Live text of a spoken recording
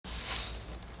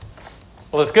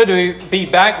Well, it's good to be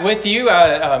back with you.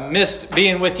 I missed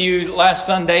being with you last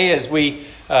Sunday as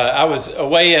I was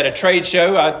away at a trade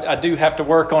show. I do have to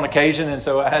work on occasion, and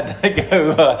so I had to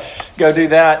go do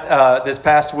that this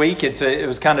past week. It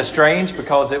was kind of strange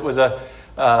because it was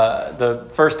the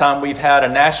first time we've had a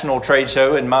national trade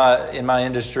show in my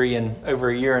industry in over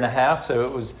a year and a half. So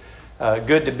it was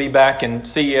good to be back and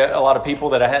see a lot of people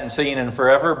that I hadn't seen in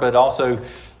forever, but also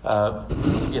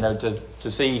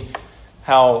to see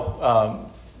how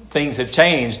things have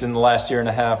changed in the last year and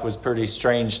a half was pretty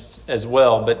strange as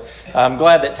well. But I'm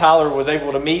glad that Tyler was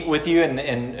able to meet with you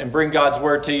and bring God's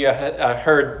word to you. I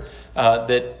heard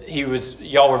that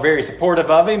y'all were very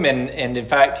supportive of him, and in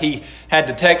fact he had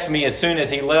to text me as soon as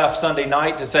he left Sunday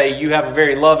night to say you have a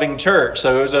very loving church.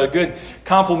 So it was a good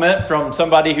compliment from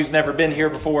somebody who's never been here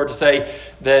before to say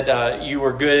that you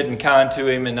were good and kind to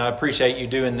him, and I appreciate you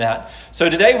doing that. So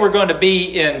today we're going to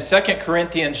be in 2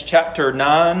 Corinthians chapter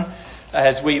 9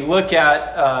 as we look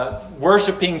at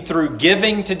worshiping through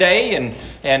giving today.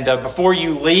 And before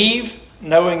you leave,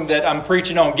 knowing that I'm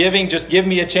preaching on giving, just give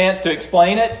me a chance to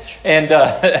explain it, and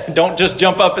don't just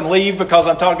jump up and leave because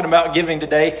I'm talking about giving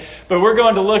today. But we're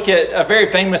going to look at a very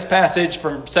famous passage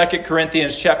from 2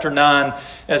 Corinthians chapter 9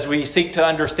 as we seek to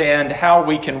understand how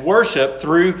we can worship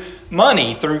through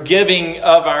money, through giving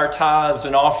of our tithes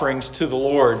and offerings to the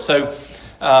Lord. So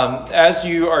as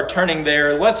you are turning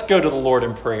there, let's go to the Lord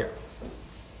in prayer.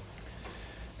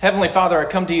 Heavenly Father, I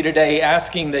come to you today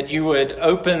asking that you would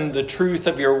open the truth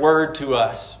of your word to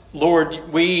us.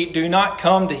 Lord, we do not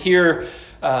come to hear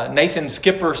Nathan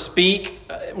Skipper speak.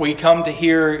 We come to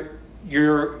hear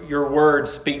your word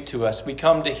speak to us. We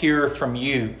come to hear from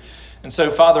you. And so,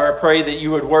 Father, I pray that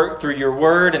you would work through your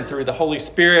word and through the Holy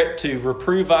Spirit to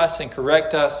reprove us and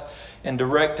correct us and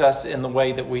direct us in the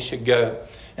way that we should go.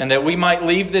 And that we might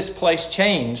leave this place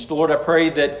changed. Lord, I pray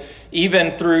that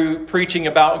even through preaching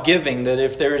about giving, that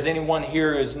if there is anyone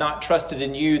here who is not trusted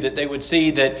in you, that they would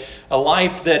see that a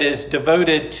life that is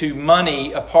devoted to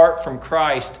money apart from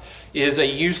Christ is a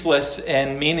useless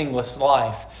and meaningless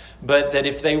life. But that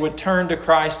if they would turn to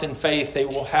Christ in faith, they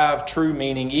will have true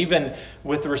meaning, even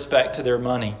with respect to their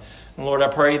money. And Lord, I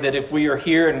pray that if we are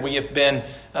here and we have been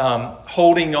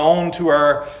holding on to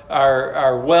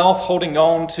our wealth, holding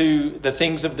on to the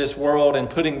things of this world and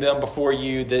putting them before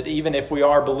you, that even if we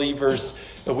are believers,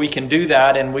 we can do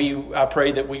that. And I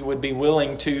pray that we would be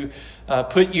willing to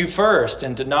put you first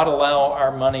and to not allow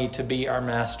our money to be our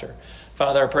master.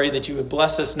 Father, I pray that you would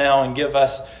bless us now and give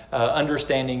us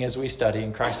understanding as we study.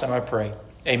 In Christ's name I pray.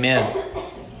 Amen.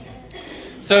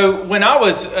 So when I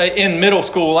was in middle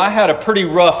school, I had a pretty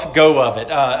rough go of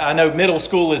it. I know middle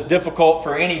school is difficult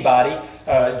for anybody.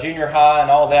 Junior high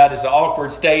and all that is an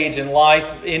awkward stage in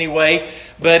life anyway.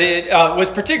 But it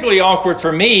was particularly awkward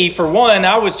for me. For one,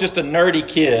 I was just a nerdy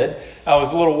kid. I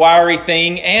was a little wiry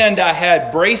thing, and I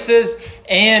had braces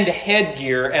and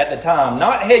headgear at the time.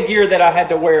 Not headgear that I had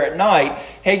to wear at night,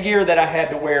 headgear that I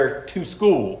had to wear to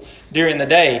school during the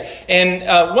day. And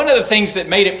one of the things that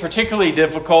made it particularly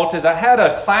difficult is I had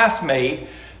a classmate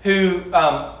who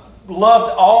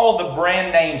loved all the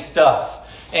brand name stuff.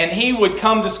 And he would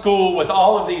come to school with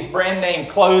all of these brand name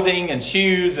clothing and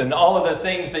shoes and all of the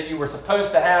things that you were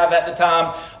supposed to have at the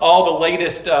time, all the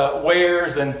latest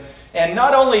wares. And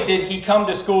not only did he come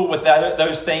to school with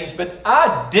those things, but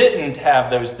I didn't have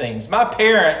those things. My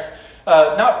parents,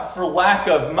 not for lack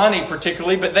of money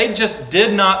particularly, but they just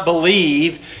did not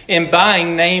believe in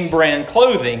buying name brand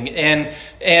clothing. And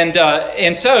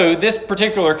so this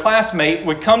particular classmate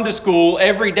would come to school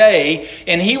every day,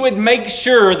 and he would make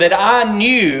sure that I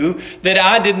knew that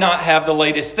I did not have the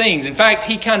latest things. In fact,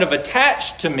 he kind of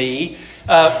attached to me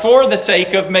for the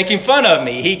sake of making fun of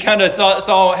me. He kind of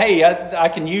saw, hey, I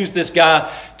can use this guy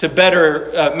to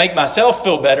better make myself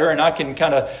feel better, and I can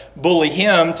kind of bully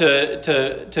him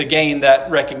to gain that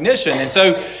recognition. And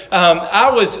so I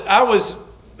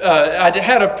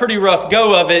had a pretty rough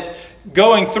go of it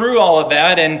going through all of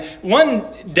that. And one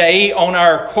day on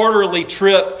our quarterly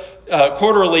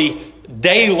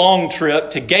day-long trip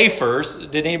to Gayfers.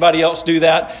 Did anybody else do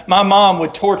that? My mom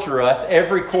would torture us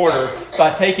every quarter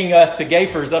by taking us to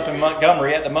Gayfers up in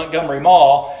Montgomery at the Montgomery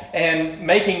Mall and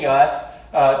making us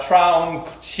try on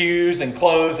shoes and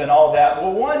clothes and all that.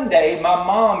 Well, one day my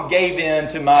mom gave in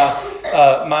to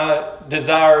my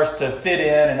desires to fit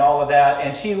in and all of that,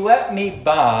 and she let me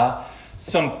buy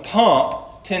some pump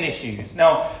tennis shoes.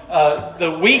 Now,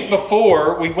 the week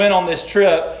before we went on this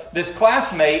trip, this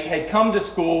classmate had come to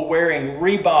school wearing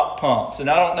Reebok pumps. And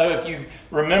I don't know if you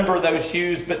remember those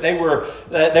shoes, but they were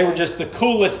just the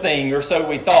coolest thing, or so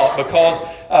we thought, because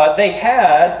they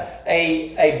had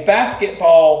a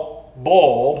basketball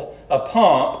bulb, a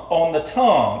pump on the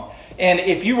tongue. And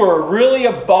if you were really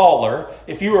a baller,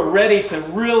 if you were ready to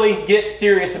really get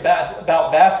serious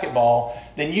about basketball,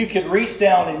 then you could reach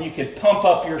down and you could pump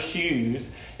up your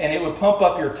shoes, and it would pump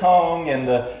up your tongue and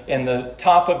the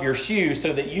top of your shoe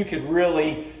so that you could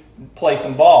really play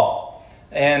some ball.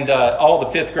 And all the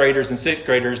 5th graders and 6th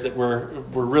graders that were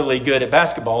really good at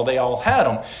basketball, they all had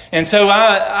them. And so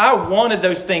I wanted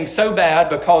those things so bad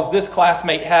because this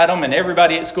classmate had them and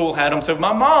everybody at school had them. So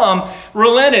my mom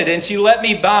relented and she let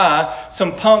me buy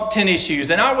some pump tennis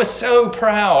shoes. And I was so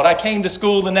proud. I came to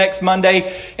school the next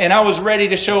Monday and I was ready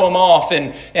to show them off.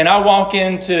 And I walk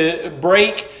into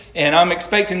break and I'm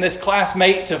expecting this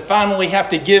classmate to finally have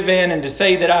to give in and to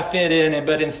say that I fit in.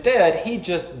 But instead, he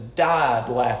just died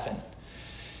laughing.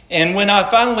 And when I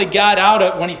finally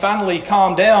when he finally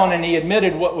calmed down and he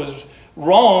admitted what was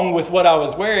wrong with what I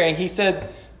was wearing, he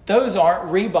said, "Those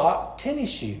aren't Reebok tennis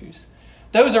shoes.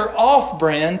 Those are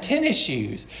off-brand tennis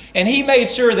shoes." And he made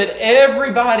sure that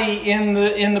everybody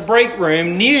in the break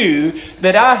room knew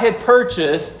that I had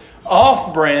purchased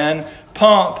off-brand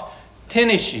pump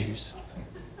tennis shoes.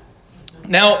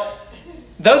 Now,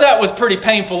 though that was pretty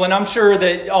painful, and I'm sure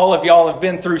that all of y'all have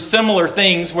been through similar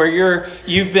things where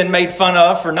you've been made fun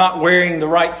of for not wearing the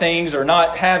right things or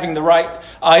not having the right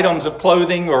items of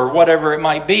clothing or whatever it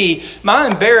might be, my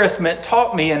embarrassment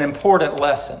taught me an important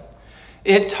lesson.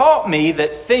 It taught me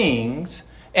that things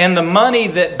and the money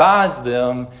that buys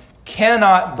them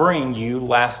cannot bring you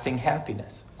lasting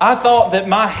happiness. I thought that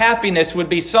my happiness would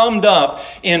be summed up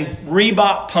in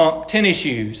Reebok pump tennis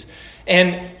shoes.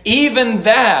 And even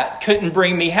that couldn't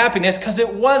bring me happiness because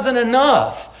it wasn't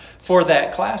enough for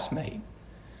that classmate.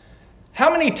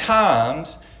 How many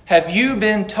times have you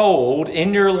been told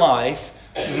in your life,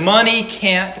 money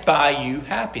can't buy you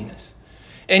happiness?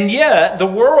 And yet the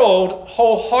world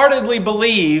wholeheartedly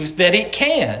believes that it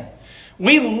can.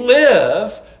 We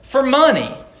live for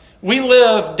money. We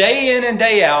live day in and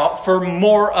day out for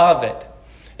more of it.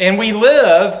 And we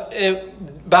live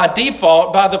by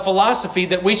default by the philosophy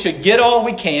that we should get all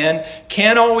we can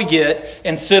all we get,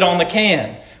 and sit on the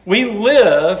can. We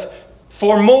live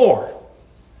for more.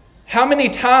 How many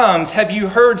times have you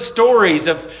heard stories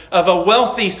of a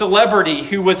wealthy celebrity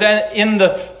who was in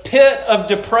the pit of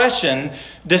depression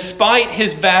despite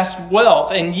his vast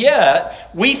wealth, and yet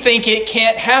we think it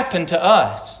can't happen to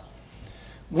us?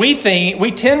 We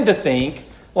tend to think,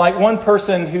 like one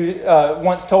person who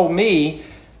once told me,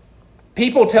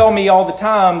 "People tell me all the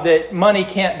time that money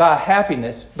can't buy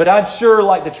happiness, but I'd sure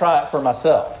like to try it for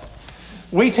myself."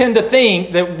 We tend to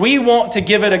think that we want to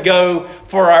give it a go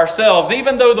for ourselves,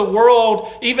 even though the world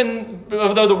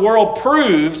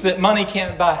proves that money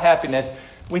can't buy happiness.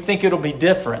 We think it'll be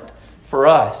different for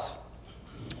us.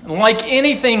 Like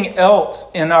anything else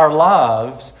in our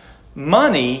lives,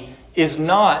 money is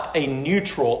not a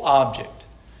neutral object.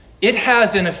 It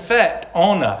has an effect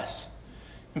on us.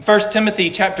 In 1 Timothy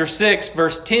chapter 6,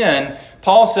 verse 10,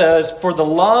 Paul says, "For the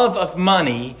love of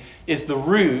money is the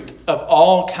root of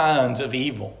all kinds of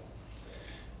evil."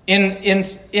 In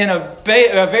a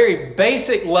very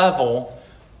basic level,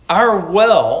 our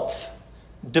wealth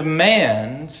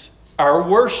demands our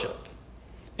worship.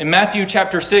 In Matthew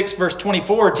chapter 6, verse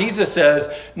 24, Jesus says,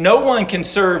 "No one can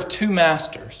serve two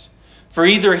masters, for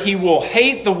either he will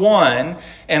hate the one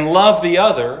and love the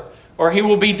other, or he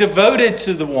will be devoted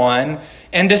to the one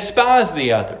and despise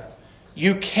the other.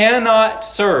 You cannot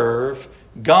serve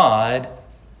God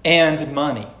and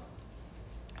money."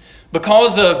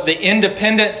 Because of the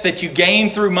independence that you gain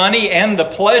through money and the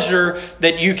pleasure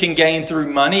that you can gain through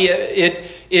money, it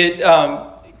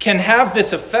can have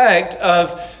this effect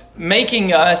of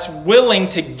making us willing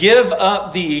to give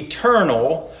up the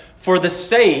eternal for the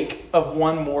sake of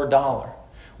one more dollar.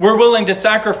 We're willing to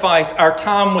sacrifice our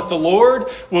time with the Lord.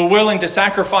 We're willing to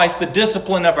sacrifice the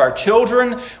discipline of our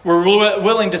children. We're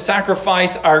willing to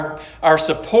sacrifice our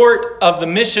support of the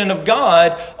mission of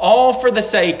God, all for the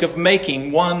sake of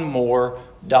making one more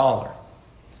dollar.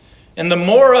 And the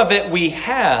more of it we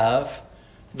have,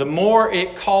 the more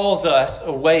it calls us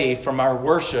away from our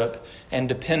worship and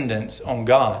dependence on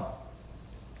God.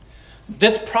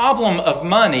 This problem of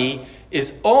money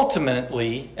is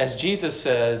ultimately, as Jesus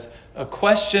says, a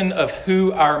question of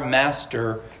who our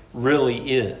master really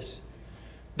is.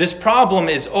 This problem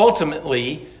is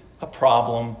ultimately a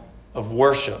problem of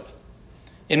worship.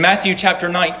 In Matthew chapter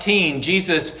 19,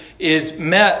 Jesus is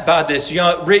met by this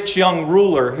rich young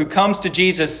ruler who comes to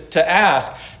Jesus to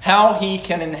ask how he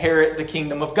can inherit the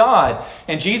kingdom of God.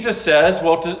 And Jesus says,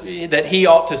 that he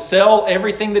ought to sell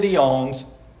everything that he owns,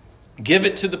 give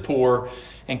it to the poor,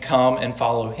 and come and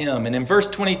follow him. And in verse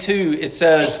 22, it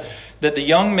says that the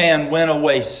young man went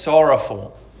away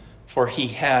sorrowful, for he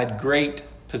had great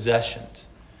possessions.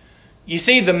 You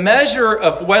see, the measure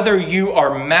of whether you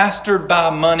are mastered by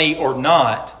money or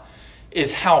not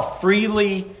is how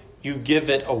freely you give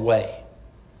it away.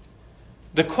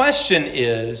 The question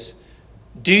is,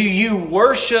 do you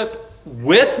worship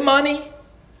with money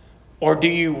or do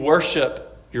you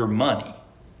worship your money?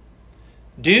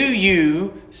 Do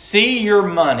you see your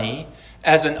money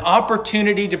as an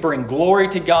opportunity to bring glory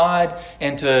to God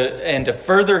and to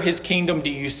further his kingdom?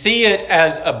 Do you see it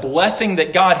as a blessing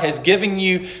that God has given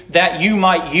you that you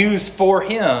might use for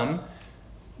him,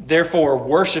 therefore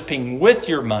worshiping with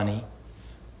your money?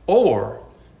 Or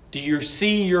do you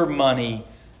see your money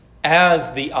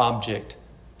as the object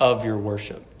of your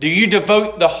worship? Do you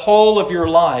devote the whole of your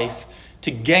life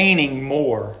to gaining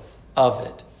more of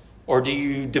it? Or do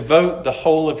you devote the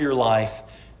whole of your life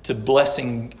to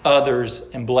blessing others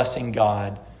and blessing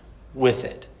God with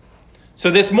it? So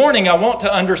this morning, I want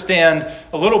to understand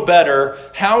a little better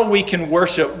how we can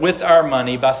worship with our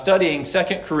money by studying 2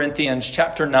 Corinthians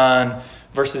chapter 9,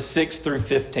 verses 6 through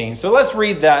 15. So let's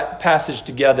read that passage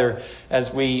together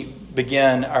as we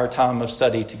begin our time of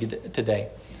study today.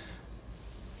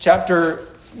 Chapter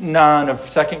 9 of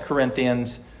 2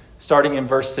 Corinthians, starting in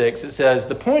verse 6, it says,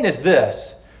 "The point is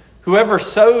this: whoever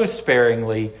sows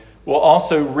sparingly will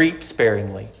also reap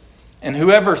sparingly, and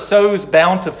whoever sows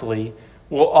bountifully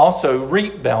will also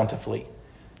reap bountifully.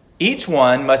 Each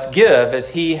one must give as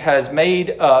he has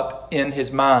made up in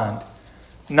his mind,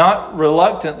 not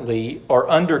reluctantly or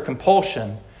under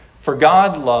compulsion, for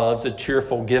God loves a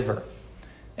cheerful giver.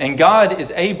 And God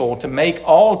is able to make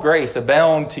all grace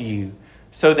abound to you,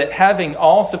 so that having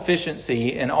all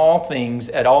sufficiency in all things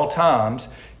at all times,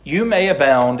 you may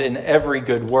abound in every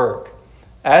good work.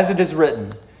 As it is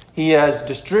written, he has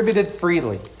distributed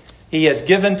freely, he has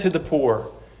given to the poor,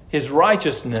 his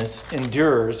righteousness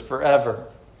endures forever.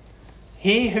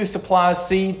 He who supplies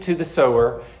seed to the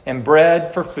sower and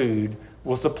bread for food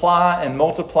will supply and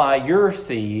multiply your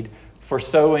seed for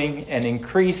sowing and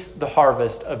increase the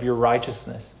harvest of your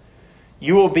righteousness.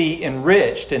 You will be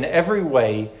enriched in every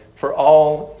way for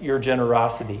all your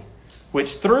generosity,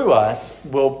 which through us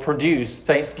will produce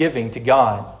thanksgiving to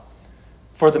God.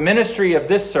 For the ministry of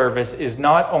this service is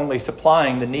not only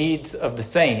supplying the needs of the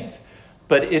saints,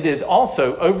 but it is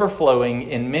also overflowing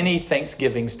in many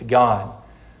thanksgivings to God.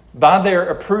 By their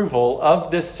approval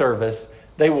of this service,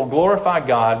 they will glorify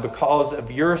God because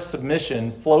of your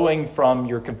submission flowing from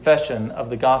your confession of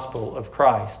the gospel of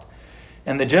Christ,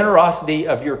 and the generosity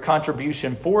of your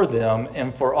contribution for them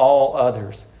and for all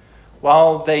others,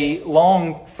 while they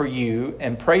long for you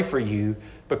and pray for you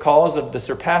because of the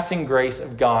surpassing grace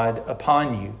of God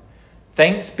upon you.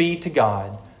 Thanks be to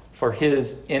God for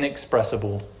his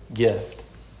inexpressible gift."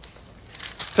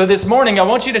 So this morning, I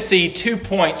want you to see 2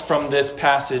 points from this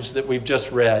passage that we've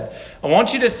just read. I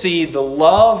want you to see the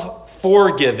love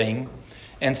for giving,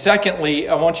 and secondly,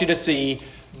 I want you to see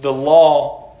the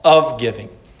law of giving.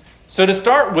 So to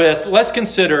start with, let's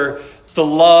consider the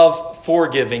love for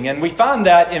giving. And we find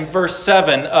that in verse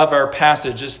 7 of our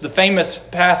passage. It's the famous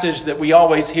passage that we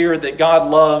always hear, that God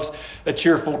loves a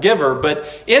cheerful giver. But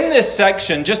in this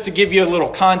section, just to give you a little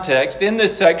context, in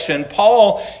this section,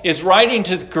 Paul is writing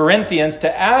to the Corinthians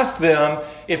to ask them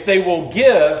if they will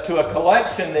give to a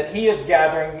collection that he is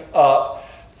gathering up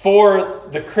for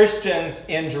the Christians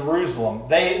in Jerusalem.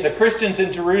 The Christians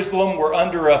in Jerusalem were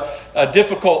under a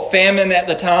difficult famine at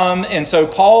the time, and so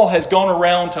Paul has gone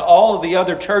around to all of the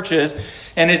other churches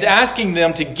and is asking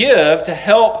them to give to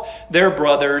help their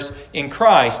brothers in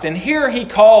Christ. And here he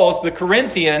calls the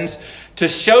Corinthians to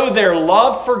show their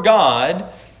love for God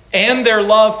and their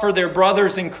love for their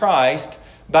brothers in Christ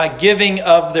by giving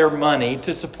of their money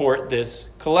to support this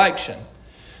collection.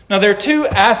 Now, there are 2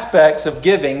 aspects of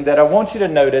giving that I want you to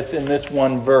notice in this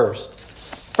one verse.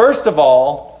 First of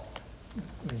all,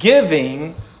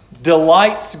 giving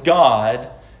delights God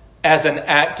as an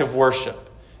act of worship.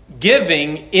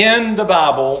 Giving in the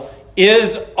Bible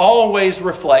is always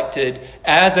reflected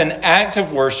as an act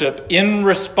of worship in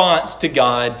response to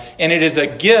God, and it is a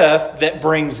gift that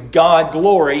brings God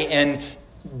glory and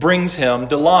brings him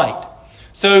delight.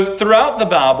 So throughout the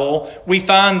Bible, we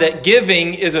find that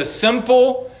giving is a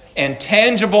simple and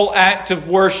tangible act of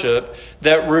worship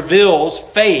that reveals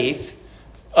faith,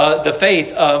 the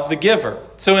faith of the giver.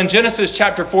 So in Genesis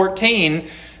chapter 14,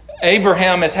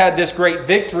 Abraham has had this great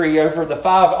victory over the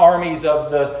 5 armies of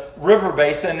the river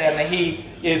basin, and he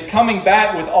is coming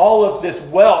back with all of this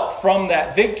wealth from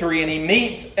that victory, and he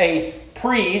meets a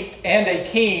priest and a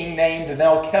king named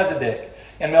Melchizedek.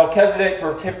 And Melchizedek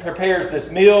prepares this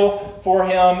meal for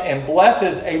him and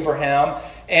blesses Abraham.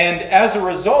 And as a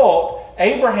result,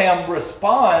 Abraham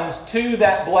responds to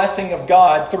that blessing of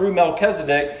God through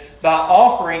Melchizedek by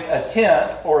offering a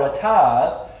tenth or a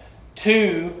tithe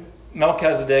to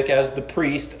Melchizedek as the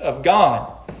priest of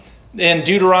God. In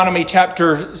Deuteronomy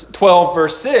chapter 12,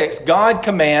 verse 6, God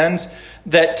commands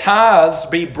that tithes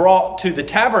be brought to the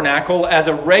tabernacle as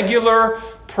a regular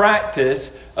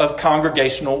practice of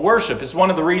congregational worship. It's one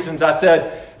of the reasons I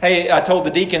said, hey, I told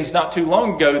the deacons not too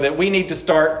long ago that we need to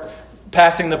start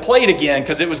passing the plate again,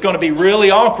 because it was going to be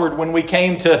really awkward when we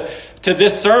came to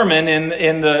this sermon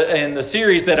in the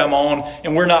series that I'm on,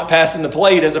 and we're not passing the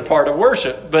plate as a part of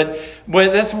worship. But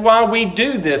that's why we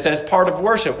do this as part of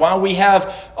worship, why we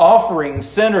have offerings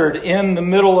centered in the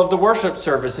middle of the worship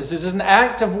service. This is an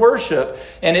act of worship,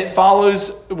 and it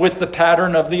follows with the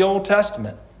pattern of the Old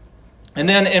Testament. And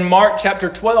then in Mark chapter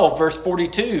 12, verse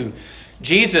 42,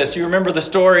 Jesus, you remember the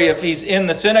story of he's in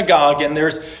the synagogue and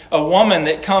there's a woman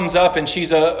that comes up and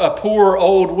she's a poor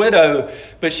old widow,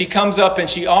 but she comes up and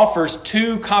she offers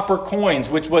 2 copper coins,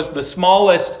 which was the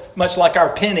smallest, much like our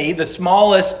penny, the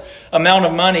smallest amount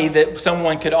of money that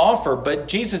someone could offer. But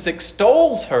Jesus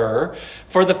extols her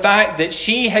for the fact that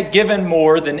she had given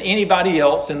more than anybody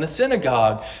else in the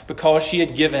synagogue because she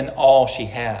had given all she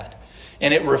had.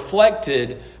 And it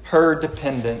reflected her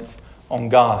dependence on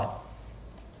God.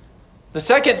 The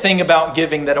second thing about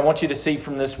giving that I want you to see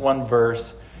from this one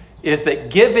verse is that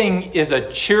giving is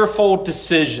a cheerful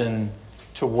decision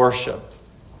to worship.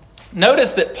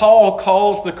 Notice that Paul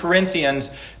calls the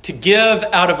Corinthians to give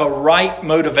out of a right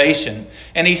motivation.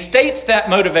 And he states that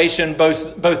motivation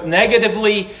both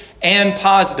negatively and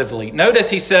positively. Notice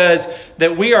he says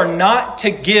that we are not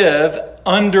to give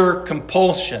under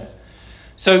compulsion.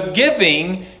 So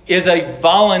giving is a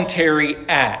voluntary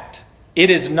act. It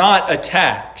is not a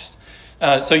tax.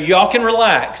 So y'all can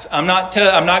relax. I'm not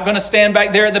going to stand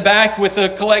back there at the back with a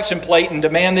collection plate and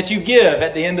demand that you give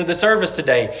at the end of the service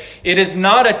today. It is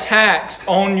not a tax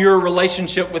on your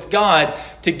relationship with God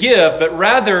to give, but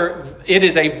rather it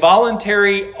is a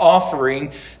voluntary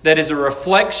offering that is a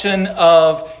reflection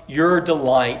of your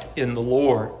delight in the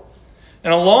Lord.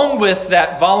 And along with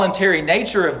that voluntary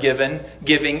nature of giving,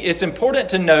 it's important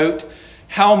to note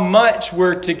how much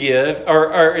we're to give,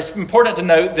 or it's important to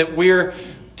note that we're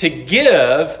to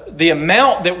give, the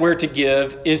amount that we're to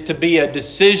give is to be a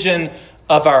decision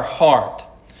of our heart.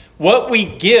 What we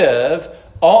give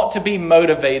ought to be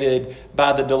motivated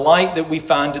by the delight that we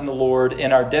find in the Lord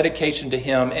and our dedication to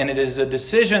Him, and it is a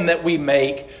decision that we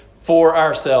make for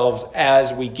ourselves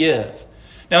as we give.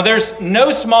 Now, there's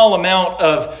no small amount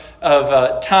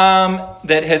of time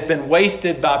that has been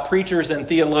wasted by preachers and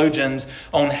theologians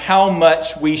on how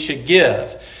much we should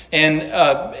give. And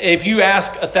if you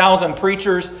ask 1,000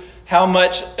 preachers how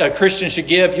much a Christian should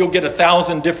give, you'll get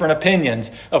 1,000 different opinions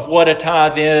of what a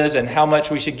tithe is and how much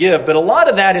we should give. But a lot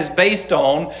of that is based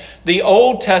on the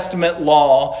Old Testament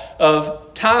law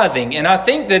of tithing. And I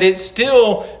think that it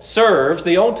still serves,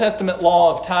 the Old Testament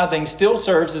law of tithing still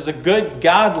serves as a good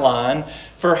guideline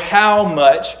for how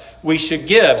much we should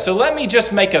give. So let me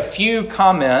just make a few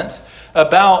comments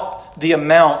about the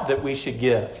amount that we should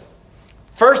give.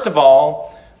 First of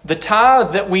all, the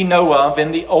tithe that we know of in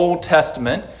the Old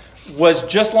Testament was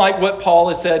just like what Paul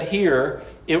has said here.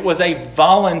 It was a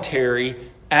voluntary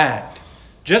act.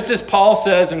 Just as Paul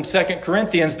says in 2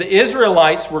 Corinthians, the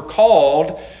Israelites were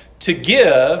called to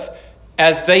give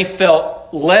as they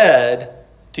felt led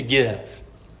to give.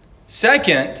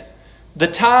 Second, the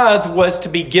tithe was to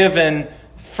be given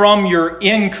from your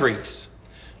increase.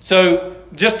 So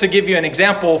just to give you an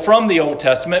example from the Old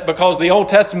Testament, because the Old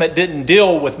Testament didn't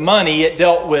deal with money, it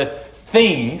dealt with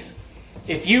things.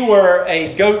 If you were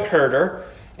a goat herder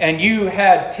and you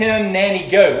had 10 nanny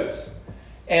goats,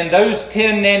 and those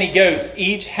 10 nanny goats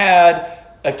each had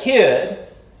a kid,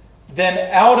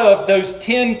 then out of those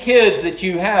 10 kids that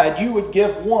you had, you would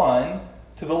give one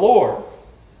to the Lord.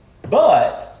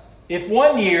 But if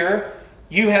one year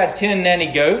you had 10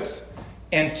 nanny goats,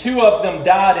 and 2 of them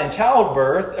died in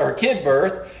childbirth or kid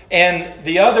birth, and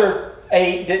the other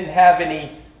 8 didn't have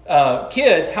any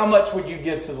kids, how much would you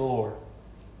give to the Lord?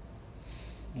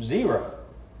 0.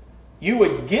 You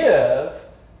would give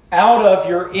out of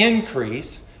your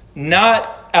increase,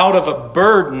 not out of a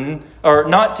burden, or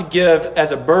not to give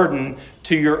as a burden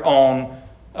to your own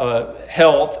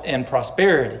health and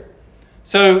prosperity.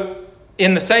 So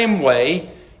in the same way,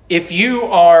 if you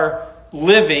are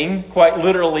living quite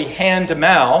literally hand to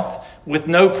mouth with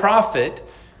no profit,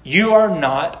 you are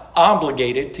not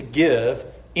obligated to give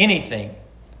anything.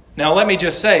 Now, let me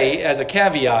just say as a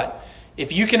caveat,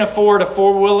 If you can afford a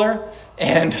four-wheeler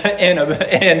and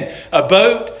a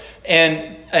boat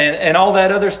and all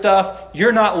that other stuff,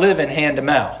 you're not living hand to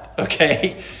mouth,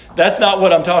 okay? That's not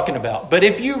what I'm talking about. But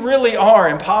if you really are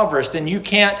impoverished and you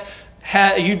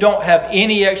don't have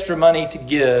any extra money to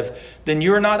give, then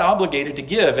you're not obligated to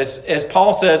give. As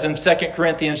Paul says in 2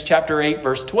 Corinthians chapter 8,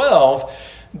 verse 12,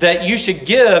 that you should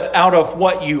give out of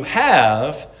what you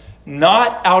have,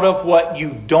 not out of what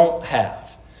you don't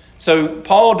have. So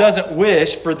Paul doesn't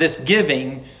wish for this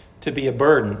giving to be a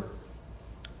burden.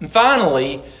 And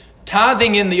finally,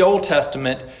 tithing in the Old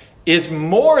Testament is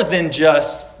more than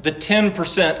just the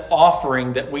 10%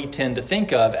 offering that we tend to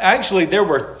think of. Actually, there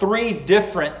were 3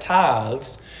 different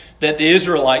tithes that the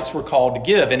Israelites were called to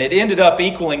give, and it ended up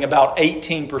equaling about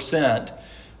 18%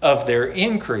 of their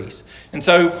increase. And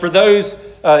so for those,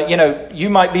 you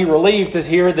might be relieved to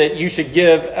hear that you should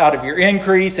give out of your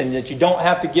increase and that you don't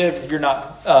have to give if you're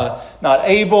not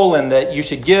able, and that you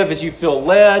should give as you feel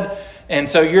led. And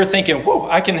so you're thinking, whoa,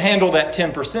 I can handle that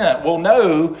 10%. Well,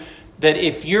 know that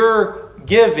if you're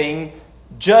giving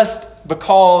just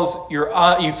because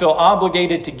you feel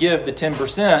obligated to give the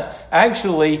 10%,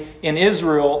 actually in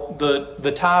Israel,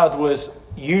 the tithe was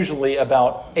usually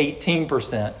about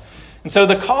 18%. And so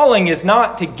the calling is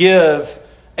not to give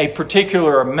a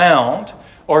particular amount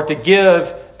or to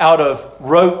give out of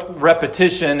rote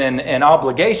repetition and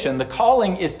obligation. The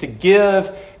calling is to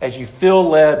give as you feel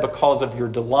led because of your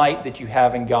delight that you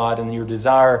have in God and your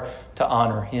desire to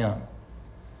honor Him.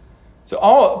 So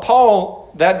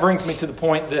Paul, that brings me to the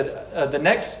point that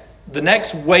the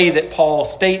next way that Paul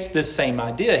states this same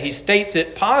idea, he states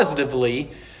it positively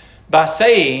by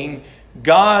saying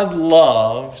God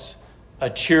loves a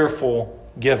cheerful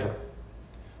giver.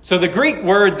 So the Greek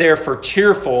word there for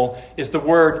cheerful is the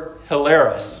word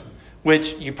hilaris,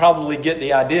 which you probably get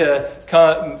the idea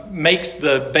makes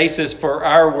the basis for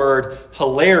our word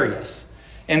hilarious.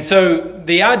 And so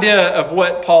the idea of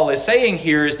what Paul is saying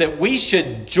here is that we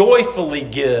should joyfully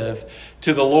give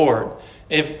to the Lord.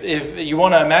 If you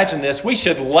want to imagine this, we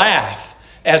should laugh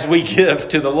as we give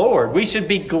to the Lord. We should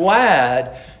be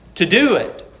glad to do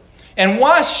it. And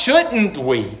why shouldn't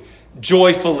we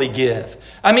joyfully give?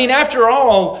 I mean, after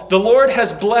all, the Lord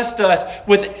has blessed us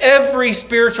with every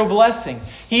spiritual blessing.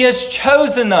 He has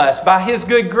chosen us by His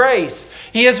good grace.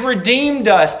 He has redeemed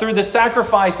us through the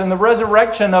sacrifice and the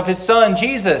resurrection of His Son,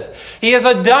 Jesus. He has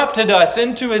adopted us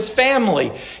into His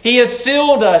family. He has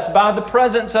sealed us by the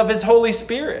presence of His Holy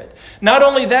Spirit. Not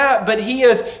only that, but He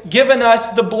has given us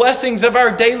the blessings of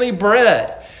our daily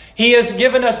bread. He has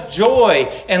given us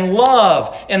joy and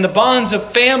love and the bonds of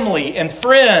family and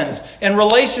friends and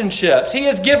relationships. He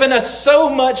has given us so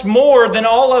much more than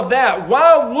all of that.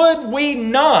 Why would we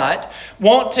not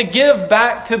want to give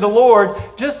back to the Lord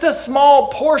just a small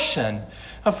portion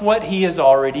of what He has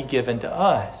already given to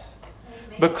us?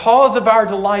 Because of our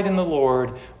delight in the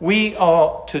Lord, we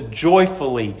ought to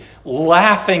joyfully,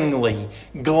 laughingly,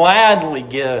 gladly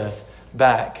give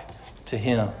back to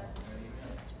Him.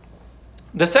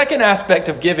 The second aspect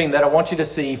of giving that I want you to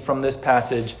see from this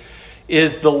passage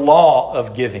is the law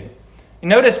of giving. You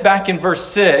notice back in verse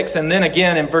 6 and then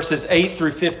again in verses 8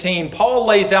 through 15, Paul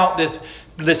lays out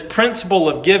this principle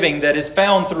of giving that is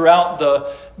found throughout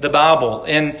the Bible.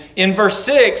 And in verse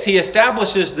 6, he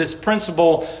establishes this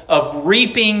principle of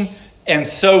reaping and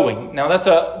sowing. Now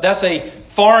that's a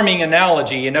farming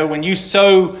analogy. You know, when you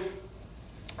sow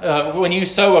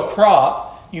a crop,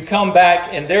 you come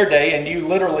back in their day and you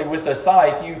literally with a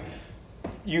scythe,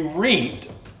 you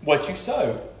reaped what you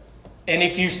sowed. And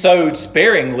if you sowed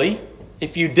sparingly,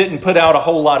 if you didn't put out a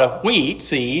whole lot of wheat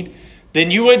seed,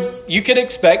 then you could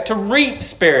expect to reap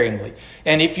sparingly.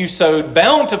 And if you sowed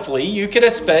bountifully, you could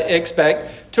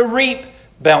expect to reap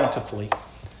bountifully.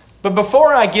 But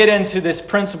before I get into this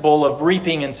principle of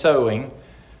reaping and sowing,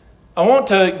 I want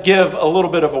to give a little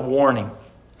bit of a warning.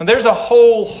 And there's a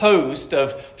whole host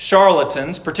of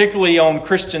charlatans, particularly on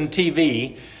Christian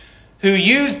TV, who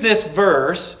use this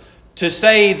verse to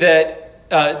say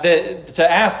to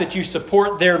ask that you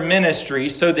support their ministry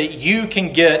so that you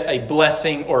can get a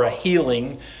blessing or a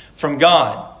healing from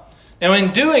God. Now,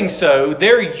 in doing so,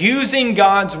 they're using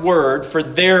God's word for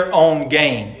their own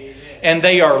gain. And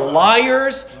they are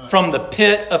liars from the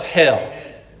pit of hell.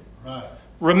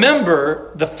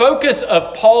 Remember, the focus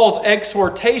of Paul's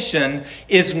exhortation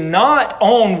is not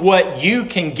on what you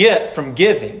can get from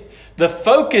giving. The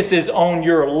focus is on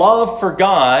your love for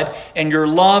God and your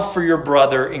love for your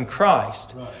brother in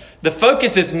Christ. Right. The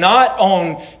focus is not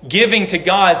on giving to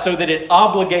God so that it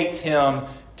obligates Him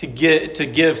to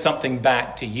give something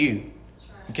back to you.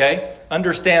 Okay?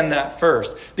 Understand that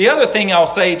first. The other thing I'll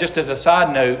say, just as a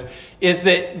side note, is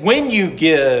that when you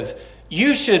give,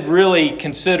 you should really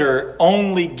consider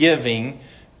only giving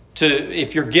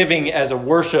if you're giving as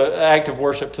a act of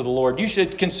worship to the Lord, you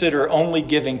should consider only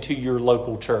giving to your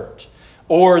local church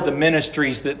or the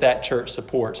ministries that church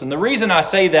supports. And the reason I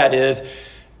say that is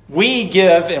we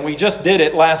give, and we just did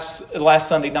it last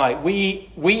Sunday night,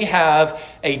 we have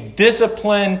a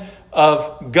discipline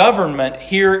of government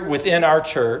here within our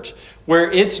church where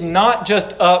it's not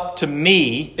just up to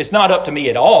me, it's not up to me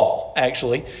at all,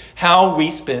 actually, how we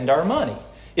spend our money.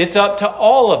 It's up to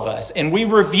all of us. And we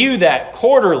review that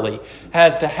quarterly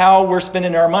as to how we're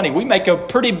spending our money. We make a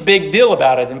pretty big deal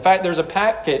about it. In fact, there's a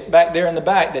packet back there in the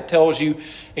back that tells you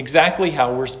exactly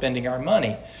how we're spending our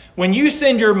money. When you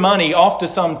send your money off to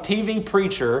some TV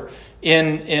preacher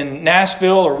in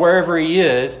Nashville or wherever he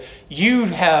is, you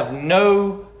have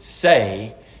no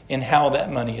say in how that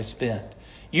money is spent.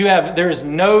 There is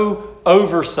no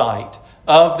oversight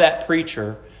of that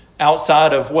preacher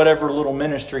outside of whatever little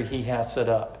ministry he has set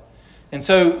up. And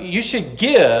so you should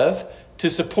give to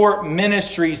support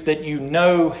ministries that you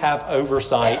know have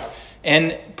oversight,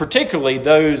 and particularly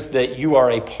those that you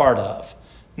are a part of,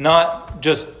 not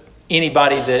just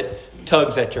anybody that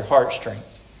tugs at your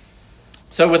heartstrings.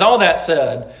 So with all that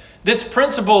said, this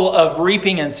principle of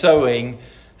reaping and sowing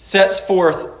sets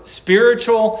forth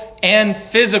spiritual and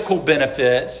physical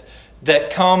benefits that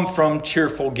come from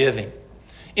cheerful giving.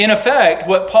 In effect,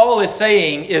 what Paul is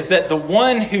saying is that the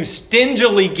one who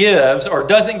stingily gives or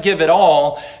doesn't give at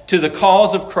all to the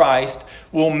cause of Christ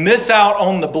will miss out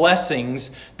on the blessings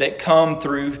that come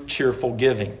through cheerful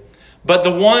giving. But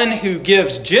the one who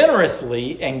gives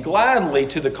generously and gladly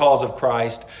to the cause of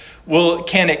Christ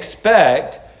can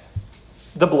expect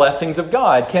the blessings of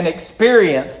God, can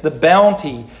experience the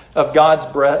bounty of God's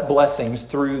blessings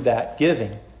through that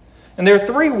giving. And there are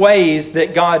three ways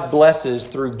that God blesses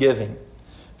through giving.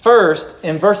 First,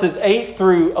 in verses 8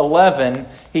 through 11,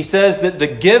 he says that the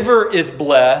giver is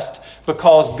blessed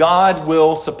because God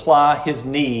will supply his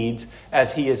needs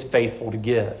as he is faithful to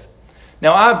give.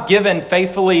 Now, I've given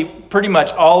faithfully pretty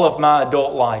much all of my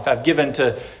adult life. I've given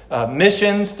to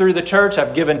missions through the church.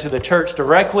 I've given to the church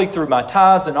directly through my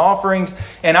tithes and offerings.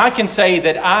 And I can say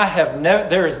that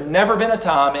there has never been a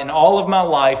time in all of my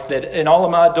life, in all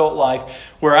of my adult life,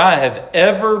 where I have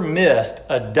ever missed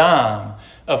a dime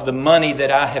of the money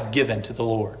that I have given to the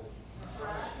Lord.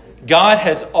 God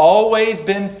has always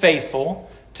been faithful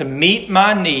to meet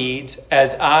my needs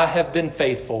as I have been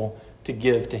faithful to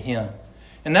give to Him.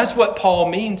 And that's what Paul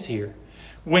means here.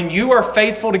 When you are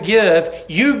faithful to give,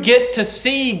 you get to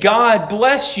see God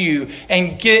bless you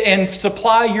and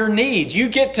supply your needs. You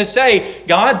get to say,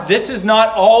 God, this is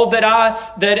not all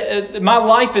my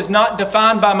life is not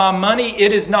defined by my money.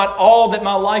 It is not all that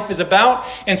my life is about.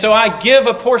 And so I give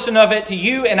a portion of it to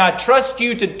you, and I trust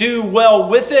you to do well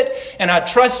with it, and I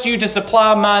trust you to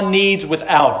supply my needs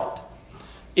without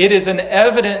it. It is an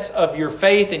evidence of your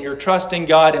faith and your trust in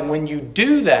God. And when you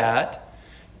do that,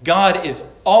 God is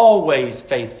always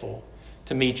faithful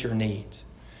to meet your needs.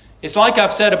 It's like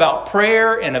I've said about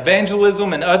prayer and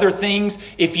evangelism and other things.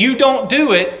 If you don't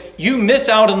do it, you miss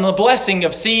out on the blessing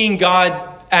of seeing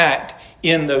God act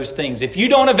in those things. If you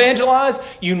don't evangelize,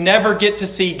 you never get to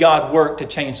see God work to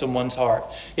change someone's heart.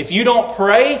 If you don't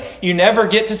pray, you never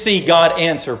get to see God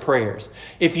answer prayers.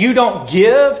 If you don't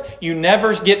give, you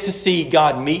never get to see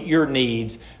God meet your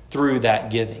needs through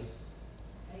that giving.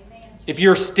 If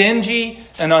you're stingy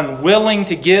and unwilling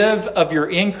to give of your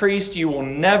increase, you will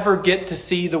never get to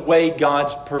see the way God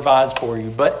provides for you.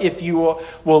 But if you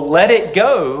will let it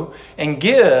go and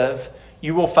give,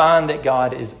 you will find that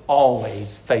God is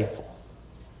always faithful.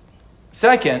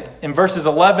 Second, in verses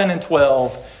 11 and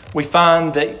 12, we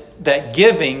find that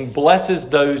giving blesses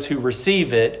those who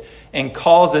receive it and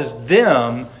causes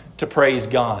them to praise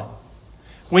God.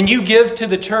 When you give to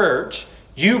the church,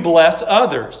 you bless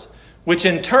others, which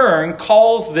in turn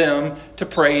calls them to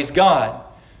praise God.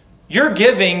 Your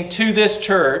giving to this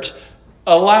church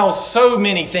allows so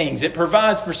many things. It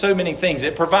provides for so many things.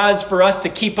 It provides for us to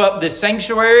keep up this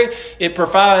sanctuary. It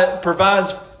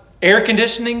provides air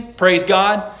conditioning. Praise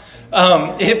God.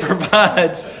 It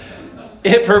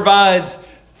provides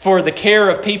for the care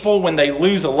of people when they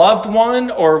lose a loved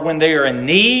one or when they are in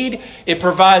need. It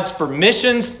provides for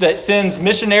missions that sends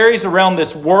missionaries around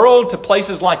this world to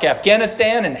places like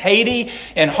Afghanistan and Haiti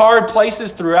and hard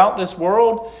places throughout this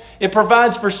world. It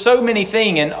provides for so many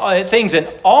things,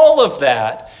 and all of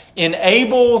that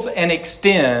enables and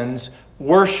extends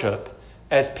worship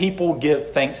as people give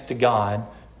thanks to God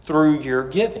through your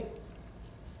giving.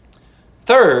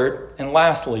 Third, and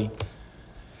lastly,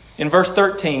 in verse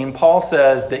 13, Paul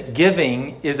says that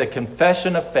giving is a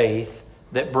confession of faith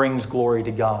that brings glory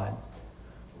to God.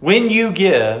 When you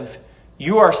give,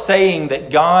 you are saying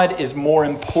that God is more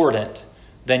important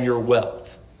than your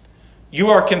wealth.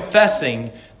 You are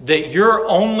confessing that your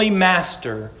only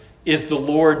master is the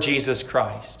Lord Jesus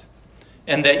Christ,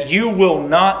 and that you will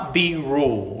not be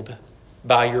ruled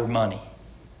by your money.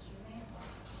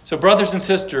 So, brothers and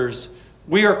sisters,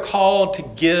 we are called to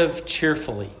give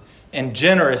cheerfully and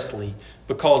generously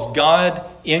because God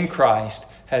in Christ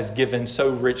has given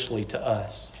so richly to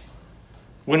us.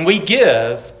 When we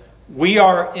give, we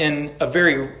are in a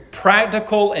very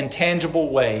practical and tangible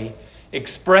way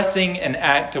expressing an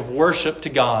act of worship to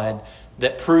God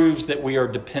that proves that we are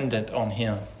dependent on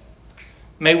Him.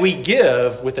 May we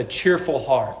give with a cheerful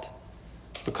heart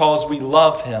because we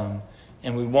love Him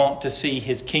and we want to see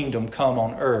His kingdom come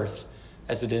on earth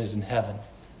as it is in heaven.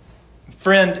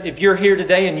 Friend, if you're here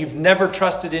today and you've never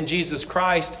trusted in Jesus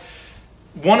Christ,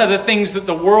 one of the things that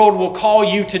the world will call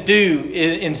you to do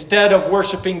instead of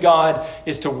worshiping God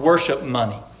is to worship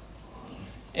money.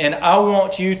 And I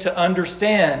want you to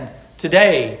understand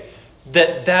today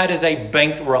that that is a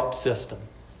bankrupt system.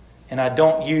 And I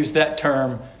don't use that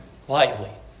term lightly.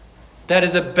 That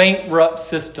is a bankrupt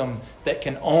system that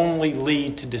can only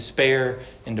lead to despair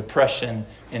and depression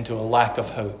and to a lack of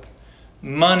hope.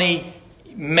 Money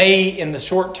may, in the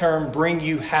short term, bring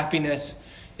you happiness.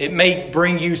 It may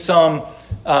bring you some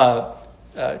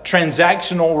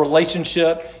transactional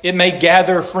relationship. It may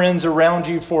gather friends around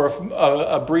you for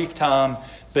a brief time,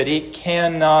 but it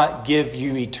cannot give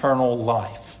you eternal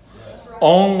life. Right.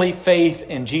 Only faith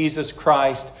in Jesus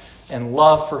Christ and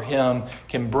love for Him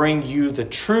can bring you the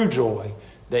true joy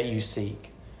that you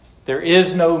seek. There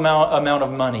is no amount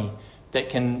of money that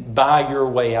can buy your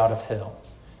way out of hell.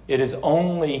 It is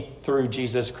only through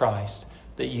Jesus Christ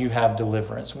that you have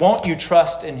deliverance. Won't you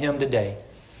trust in Him today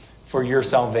for your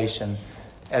salvation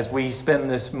as we spend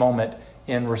this moment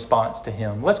in response to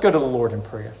Him? Let's go to the Lord in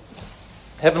prayer.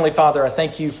 Heavenly Father, I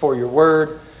thank You for Your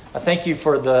word. I thank You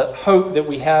for the hope that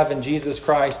we have in Jesus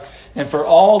Christ and for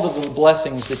all of the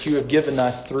blessings that You have given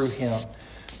us through Him.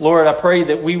 Lord, I pray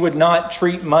that we would not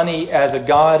treat money as a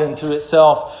god unto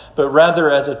itself, but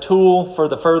rather as a tool for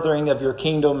the furthering of Your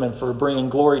kingdom and for bringing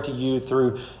glory to You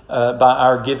through by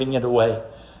our giving it away.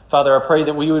 Father, I pray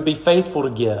that we would be faithful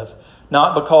to give,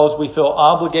 not because we feel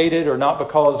obligated or not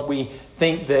because we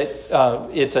think that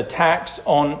it's a tax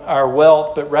on our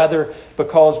wealth, but rather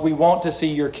because we want to see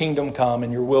Your kingdom come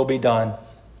and Your will be done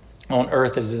on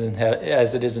earth as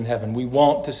it is in heaven. We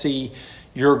want to see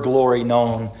Your glory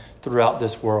known throughout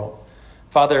this world.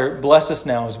 Father, bless us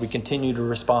now as we continue to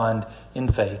respond in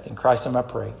faith. In Christ's name I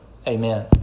pray. Amen.